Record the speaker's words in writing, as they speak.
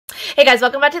Hey guys,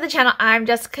 welcome back to the channel. I'm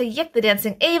Jessica, the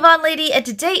Dancing Avon Lady, and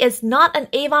today is not an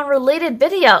Avon related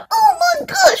video. Oh my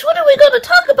gosh, what are we going to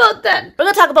talk about then? We're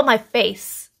going to talk about my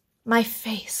face. My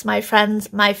face, my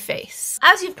friends, my face.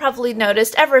 As you've probably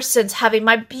noticed, ever since having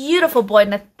my beautiful boy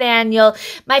Nathaniel,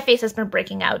 my face has been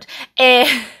breaking out. And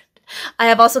I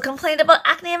have also complained about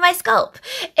acne in my scalp.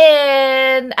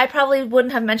 And I probably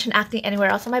wouldn't have mentioned acne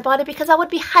anywhere else on my body because that would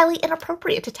be highly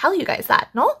inappropriate to tell you guys that,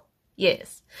 no?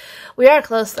 Yes. We are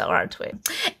close though, aren't we?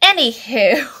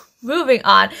 Anywho, moving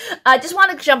on. I just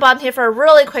want to jump on here for a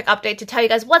really quick update to tell you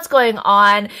guys what's going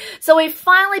on. So we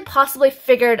finally possibly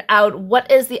figured out what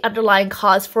is the underlying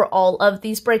cause for all of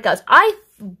these breakouts. I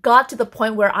got to the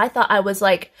point where I thought I was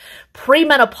like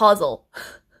premenopausal.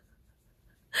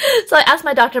 So I asked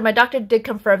my doctor. My doctor did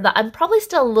confirm that I'm probably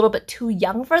still a little bit too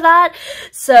young for that.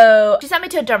 So she sent me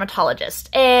to a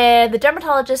dermatologist. And the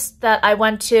dermatologist that I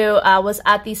went to was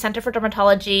at the Center for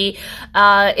Dermatology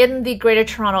in the Greater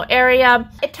Toronto area.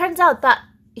 It turns out that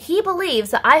he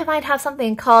believes that I might have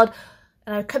something called,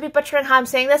 and I could be butchering how I'm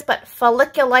saying this, but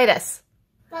folliculitis.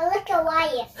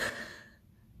 Folliculitis.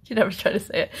 You never try to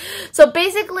say it. So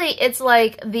basically, it's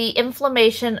like the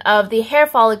inflammation of the hair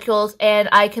follicles, and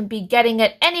I can be getting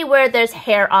it anywhere there's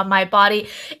hair on my body,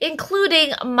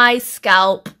 including my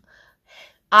scalp,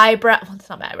 eyebrow, well, it's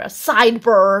not my eyebrows,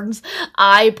 sideburns,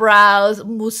 eyebrows,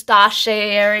 mustache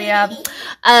area,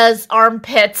 as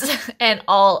armpits, and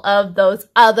all of those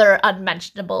other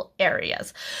unmentionable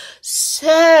areas. So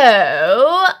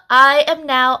I am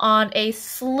now on a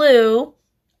slew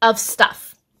of stuff.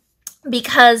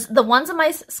 Because the ones on my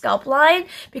scalp line,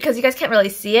 because you guys can't really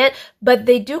see it, but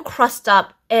they do crust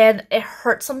up and it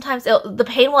hurts sometimes. The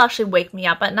pain will actually wake me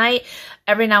up at night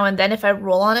every now and then if I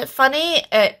roll on it funny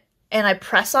and I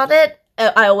press on it,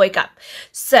 I'll wake up.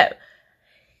 So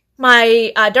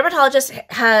my dermatologist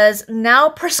has now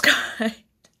prescribed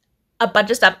a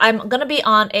bunch of stuff. I'm going to be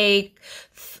on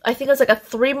I think it was like a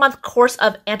 3-month course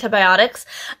of antibiotics,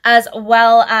 as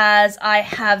well as I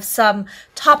have some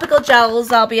topical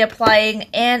gels I'll be applying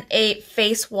and a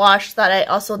face wash that I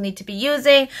also need to be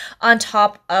using on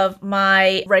top of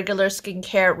my regular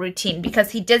skincare routine,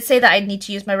 because he did say that I need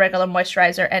to use my regular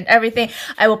moisturizer and everything.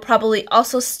 I will probably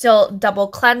also still double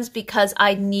cleanse because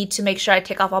I need to make sure I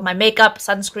take off all my makeup,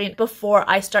 sunscreen before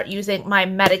I start using my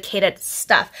medicated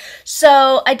stuff.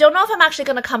 So I don't know if I'm actually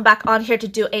going to come back on here to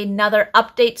do another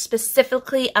update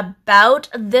specifically about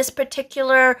this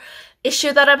particular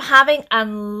issue that I'm having,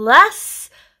 unless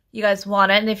you guys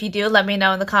want it, and if you do, let me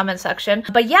know in the comment section.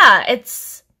 But yeah,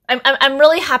 I'm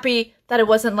really happy that it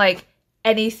wasn't like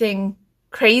anything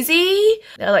crazy,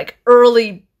 like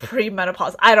early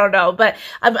premenopause. I don't know, but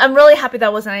I'm really happy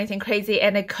that wasn't anything crazy,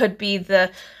 and it could be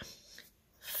the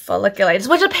folliculitis,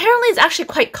 which apparently is actually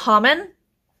quite common.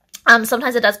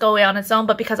 Sometimes it does go away on its own,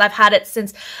 but because I've had it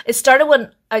since it started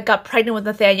when I got pregnant with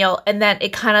Nathaniel, and then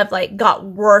it kind of like got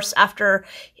worse after,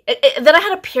 then I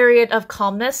had a period of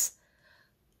calmness,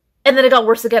 and then it got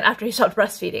worse again after he stopped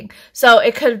breastfeeding. So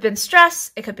it could have been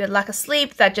stress, it could be lack of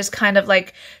sleep that just kind of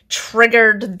like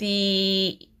triggered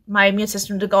my immune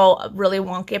system to go really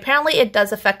wonky. Apparently it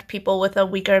does affect people with a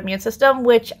weaker immune system,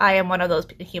 which I am one of those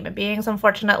human beings,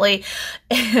 unfortunately.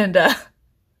 And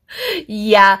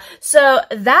yeah, so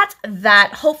that's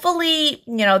that. Hopefully,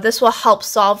 you know, this will help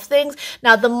solve things.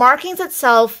 Now, the markings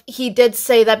itself, he did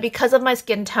say that because of my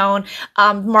skin tone,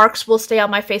 marks will stay on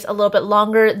my face a little bit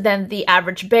longer than the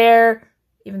average bear,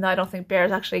 even though I don't think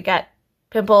bears actually get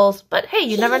pimples. But hey,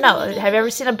 you never know. Have you ever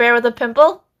seen a bear with a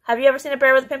pimple? Have you ever seen a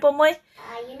bear with a pimple, Moy?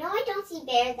 You know I don't see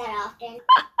bears that often.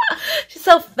 She's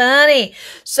so funny.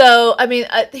 So, I mean,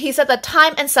 he said that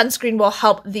time and sunscreen will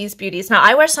help these beauties. Now,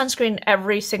 I wear sunscreen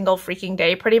every single freaking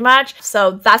day, pretty much.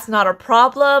 So that's not a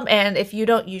problem. And if you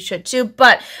don't, you should too.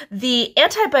 But the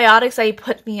antibiotics that he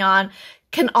put me on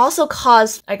can also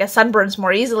cause, I guess, sunburns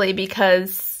more easily,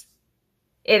 because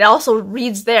it also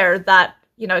reads there that,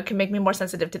 you know, it can make me more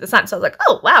sensitive to the sun. So I was like,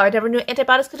 oh, wow, I never knew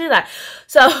antibiotics could do that.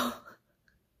 So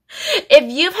if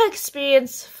you've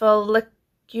experienced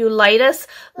folliculitis,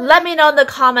 let me know in the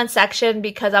comment section,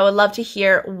 because I would love to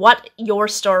hear what your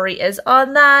story is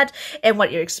on that and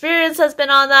what your experience has been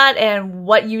on that and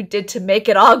what you did to make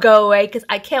it all go away, because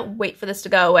I can't wait for this to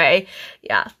go away.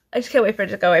 Yeah, I just can't wait for it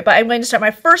to go away. But I'm going to start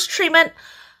my first treatment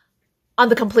on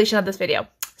the completion of this video.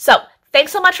 So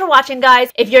thanks so much for watching,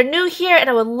 guys. If you're new here, and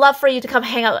I would love for you to come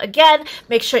hang out again,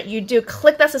 make sure you do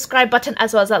click that subscribe button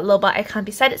as well as that little bell icon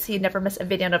beside it so you never miss a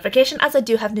video notification, as I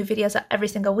do have new videos out every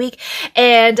single week.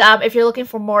 And if you're looking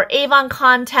for more Avon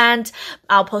content,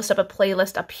 I'll post up a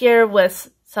playlist up here with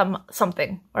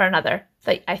something or another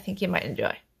that I think you might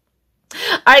enjoy.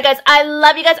 Alright guys, I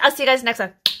love you guys. I'll see you guys next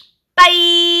time.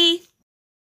 Bye!